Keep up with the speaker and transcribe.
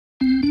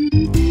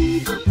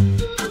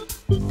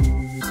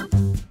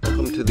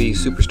the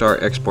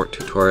SuperStar export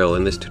tutorial.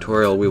 In this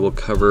tutorial we will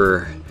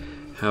cover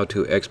how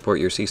to export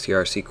your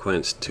CCR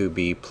sequence to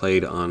be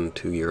played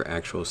onto your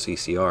actual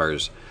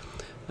CCRs.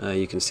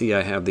 You can see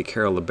I have the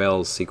Carol the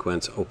Bells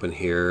sequence open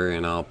here,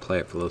 and I'll play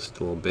it for just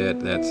a little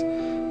bit. That's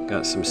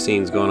got some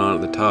scenes going on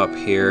at the top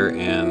here,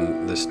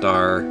 and the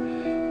star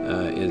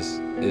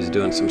is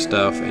doing some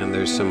stuff, and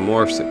there's some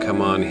morphs that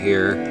come on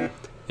here,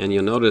 and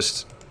you'll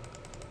notice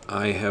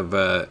I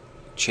have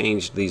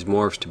changed these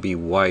morphs to be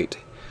white.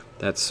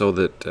 That's so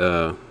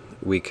that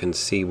we can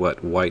see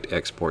what white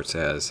exports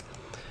as.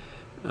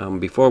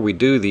 Before we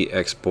do the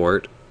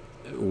export,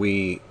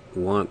 we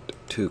want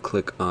to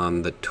click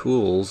on the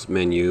Tools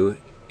menu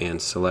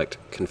and select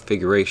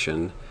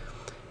Configuration,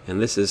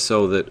 and this is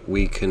so that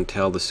we can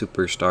tell the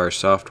SuperStar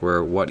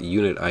software what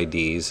unit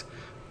IDs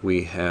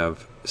we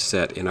have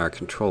set in our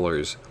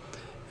controllers.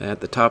 At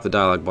the top of the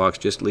dialog box,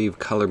 just leave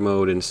color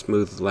mode and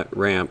smooth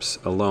ramps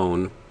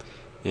alone,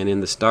 and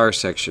in the star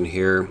section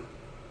here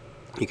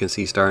you can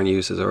see star in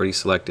use is already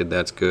selected.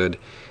 That's good,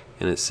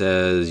 and it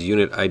says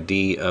unit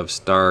ID of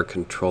star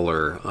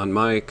controller. On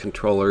my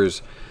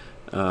controllers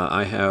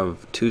I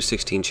have two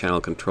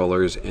 16-channel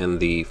controllers, and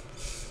the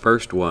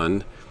first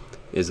one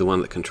is the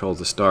one that controls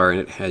the star, and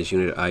it has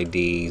unit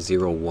ID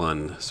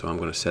 01, so I'm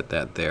going to set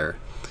that there.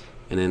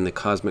 And in the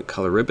Cosmic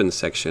Color Ribbon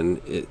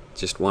section, it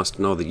just wants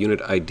to know the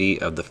unit ID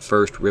of the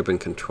first ribbon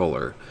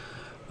controller.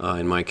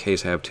 In my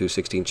case, I have two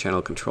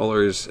 16-channel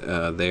controllers.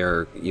 They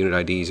are unit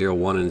ID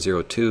 01 and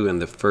 02,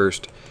 and the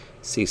first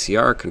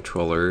CCR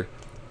controller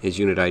is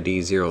unit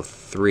ID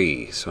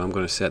 03, so I'm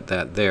going to set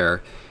that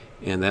there,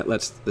 and that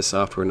lets the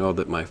software know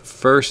that my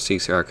first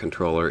CCR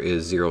controller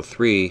is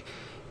 03,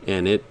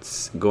 and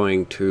it's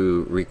going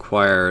to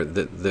require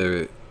that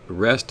the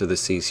rest of the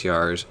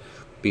CCRs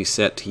be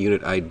set to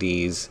unit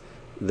IDs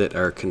that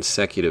are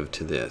consecutive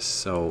to this.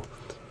 So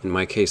in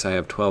my case I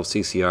have 12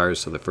 CCRs,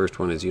 so the first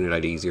one is unit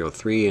ID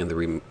 03, and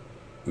the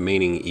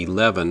remaining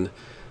 11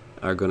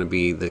 are going to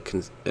be the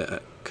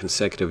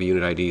consecutive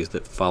unit IDs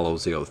that follow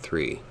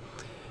 03.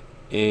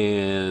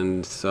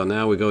 And so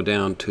now we go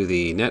down to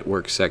the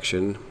network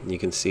section. You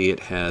can see it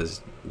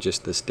has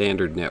just the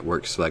standard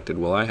network selected.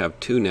 Well, I have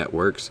two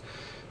networks,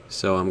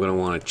 so I'm going to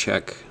want to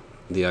check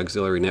the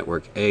auxiliary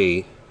network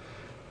A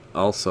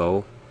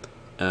also,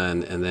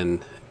 and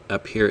then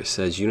up here it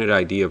says unit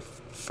ID of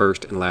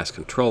first and last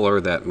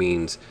controller. That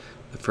means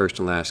the first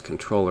and last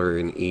controller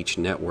in each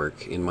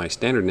network. In my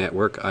standard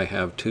network I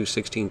have two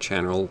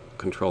 16-channel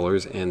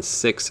controllers and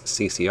 6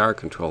 CCR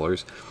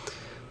controllers,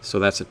 so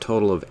that's a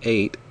total of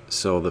 8.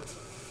 So the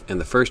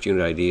first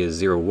unit ID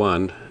is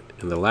 01,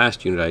 and the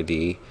last unit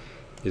ID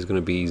is going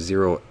to be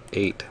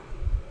 08.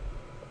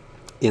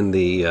 In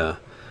the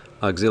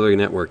auxiliary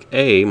network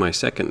A, my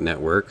second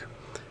network,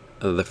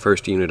 the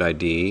first unit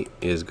ID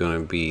is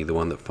going to be the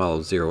one that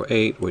follows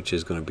 08, which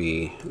is going to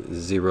be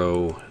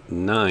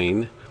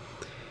 09,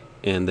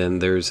 and then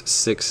there's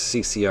 6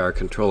 CCR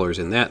controllers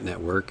in that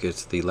network.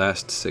 It's the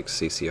last 6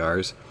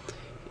 CCRs,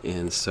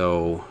 and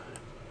so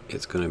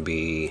it's going to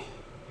be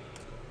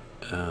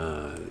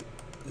 09,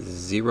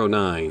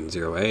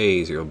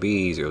 0A,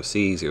 0B,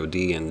 0C,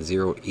 0D, and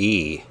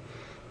 0E.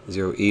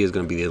 0E is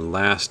going to be the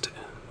last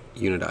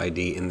unit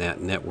ID in that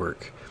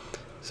network.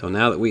 So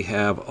now that we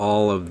have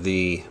all of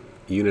the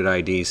unit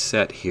IDs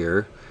set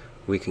here,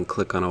 we can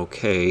click on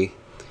OK,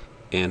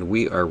 and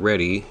we are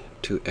ready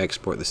to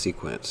export the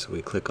sequence.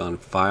 We click on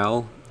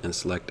File and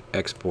select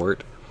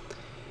Export,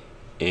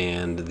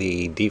 and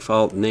the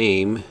default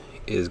name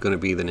is going to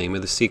be the name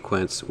of the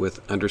sequence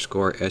with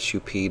 _sup.lms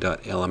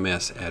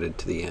added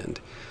to the end.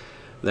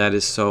 That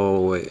is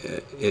so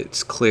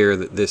it's clear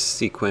that this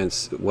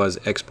sequence was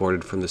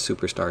exported from the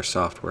SuperStar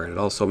software. And it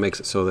also makes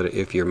it so that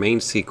if your main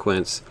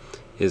sequence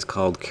is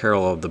called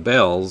Carol of the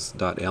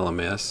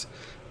Bells.lms,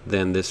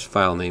 then this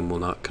file name will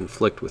not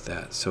conflict with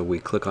that. So we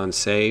click on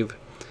Save,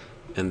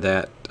 and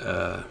that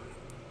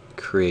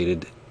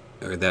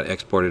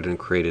exported and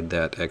created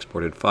that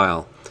exported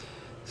file.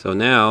 So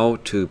now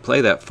to play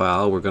that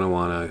file, we're going to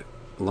want to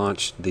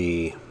launch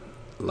the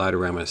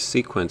Lightorama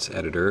sequence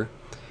editor,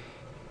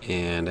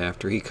 and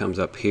after he comes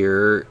up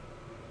here,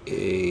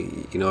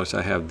 you notice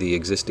I have the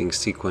existing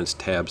sequence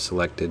tab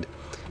selected,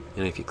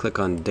 and if you click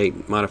on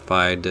Date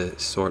Modified to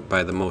sort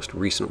by the most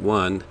recent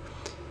one,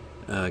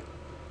 the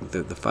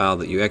file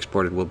that you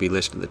exported will be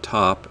listed at the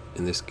top.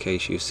 In this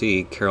case you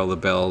see Carol the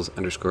Bells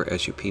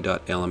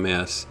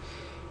 _sup.lms,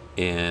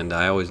 and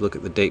I always look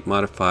at the date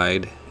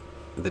modified,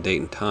 the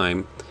date and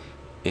time,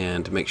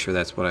 and to make sure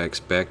that's what I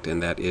expect,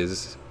 and that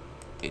is,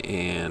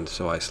 and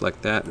so I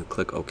select that and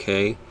click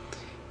OK.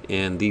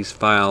 And these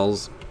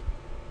files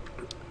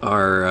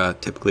are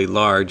typically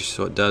large,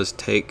 so it does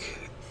take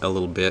a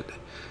little bit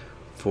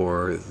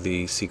for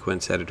the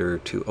sequence editor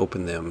to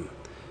open them.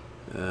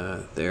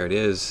 There it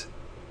is.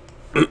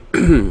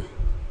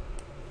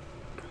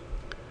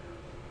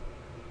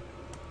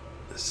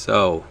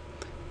 So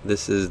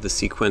this is the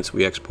sequence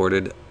we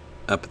exported.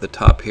 Up at the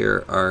top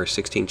here are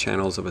 16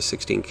 channels of a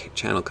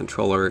 16-channel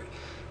controller,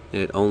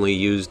 and it only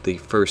used the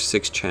first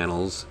 6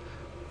 channels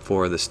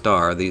for the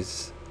star.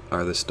 These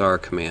are the star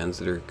commands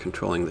that are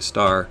controlling the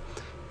star,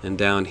 and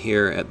down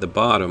here at the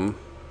bottom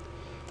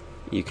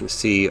you can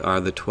see are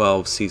the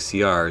 12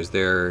 CCRs.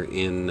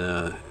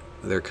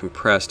 They're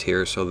compressed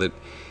here so that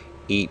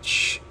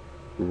each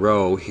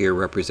row here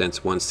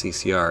represents one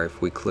CCR.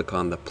 If we click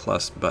on the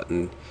plus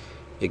button,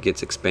 it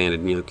gets expanded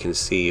and you can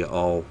see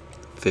all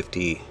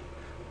 50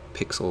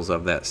 pixels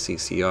of that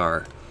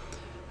CCR.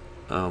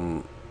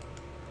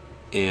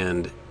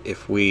 And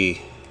if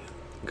we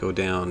go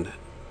down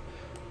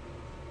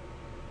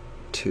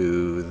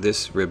to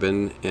this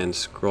ribbon and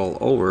scroll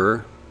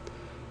over,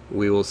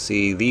 we will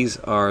see these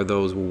are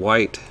those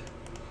white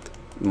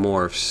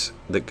morphs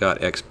that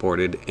got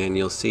exported, and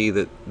you'll see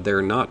that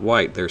they're not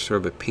white, they're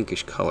sort of a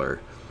pinkish color.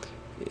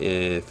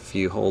 If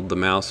you hold the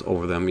mouse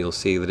over them, you'll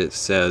see that it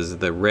says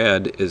the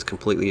red is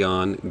completely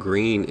on,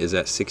 green is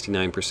at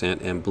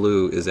 69%, and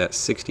blue is at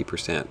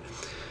 60%.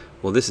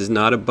 Well, this is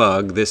not a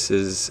bug. This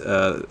is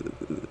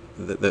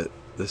the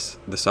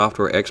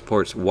software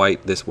exports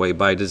white this way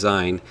by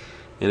design,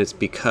 and it's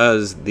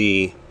because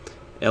the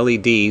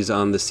LEDs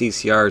on the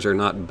CCRs are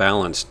not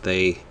balanced.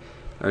 They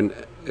are,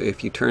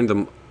 if you turn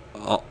them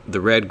the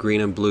red,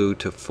 green, and blue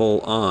to full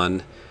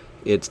on,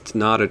 it's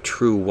not a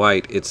true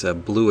white, it's a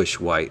bluish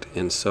white,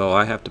 and so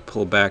I have to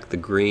pull back the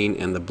green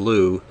and the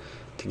blue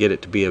to get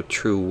it to be a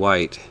true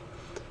white.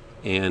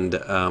 And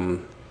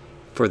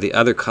for the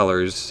other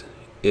colors,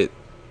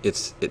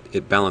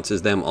 it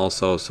balances them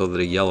also so that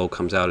a yellow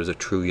comes out as a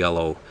true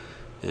yellow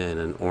and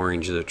an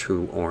orange is a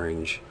true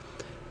orange.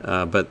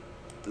 But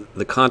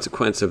the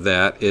consequence of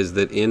that is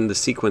that in the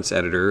sequence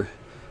editor,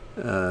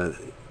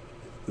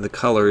 the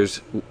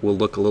colors will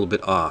look a little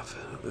bit off.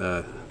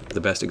 The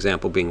best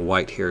example being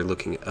white here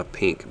looking a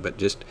pink, but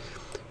just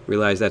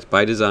realize that's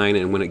by design,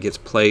 and when it gets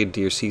played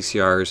to your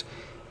CCRs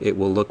it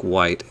will look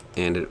white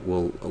and it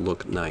will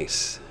look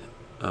nice.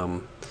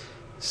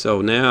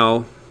 So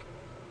now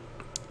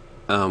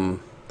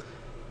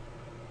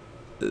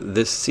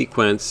this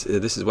sequence,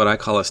 this is what I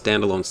call a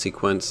standalone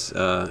sequence.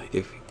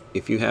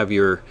 If you have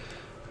your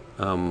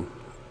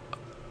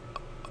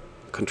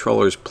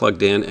controllers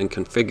plugged in and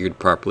configured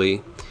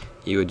properly,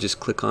 you would just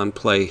click on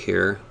play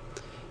here,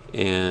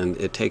 and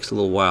it takes a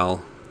little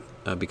while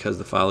because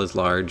the file is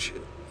large.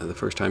 The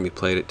first time you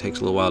play it, it takes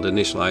a little while to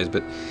initialize,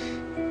 but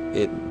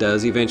it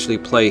does eventually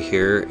play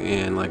here.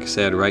 And like I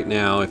said, right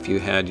now if you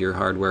had your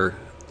hardware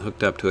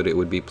hooked up to it, it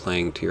would be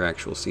playing to your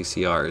actual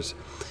CCRs.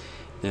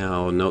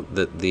 Now note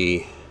that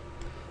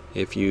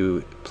if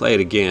you play it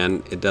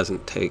again, it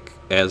doesn't take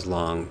as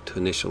long to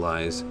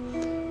initialize.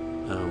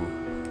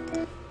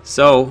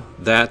 So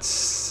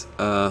that's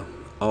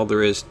all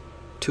there is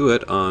to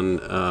it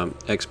on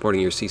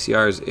exporting your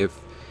CCRs. If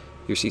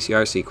your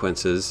CCR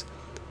sequences,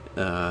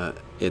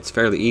 it's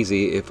fairly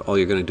easy if all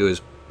you're going to do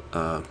is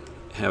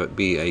have it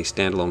be a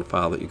standalone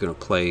file that you're going to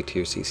play to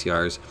your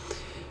CCRs.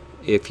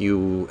 If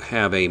you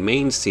have a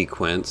main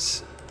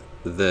sequence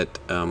that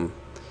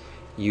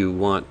you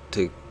want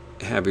to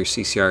have your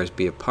CCRs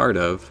be a part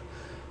of,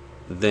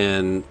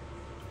 then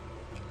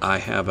I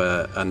have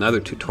another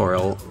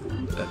tutorial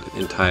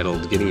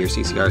entitled Getting Your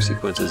CCR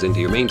Sequences into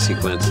Your Main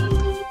Sequence.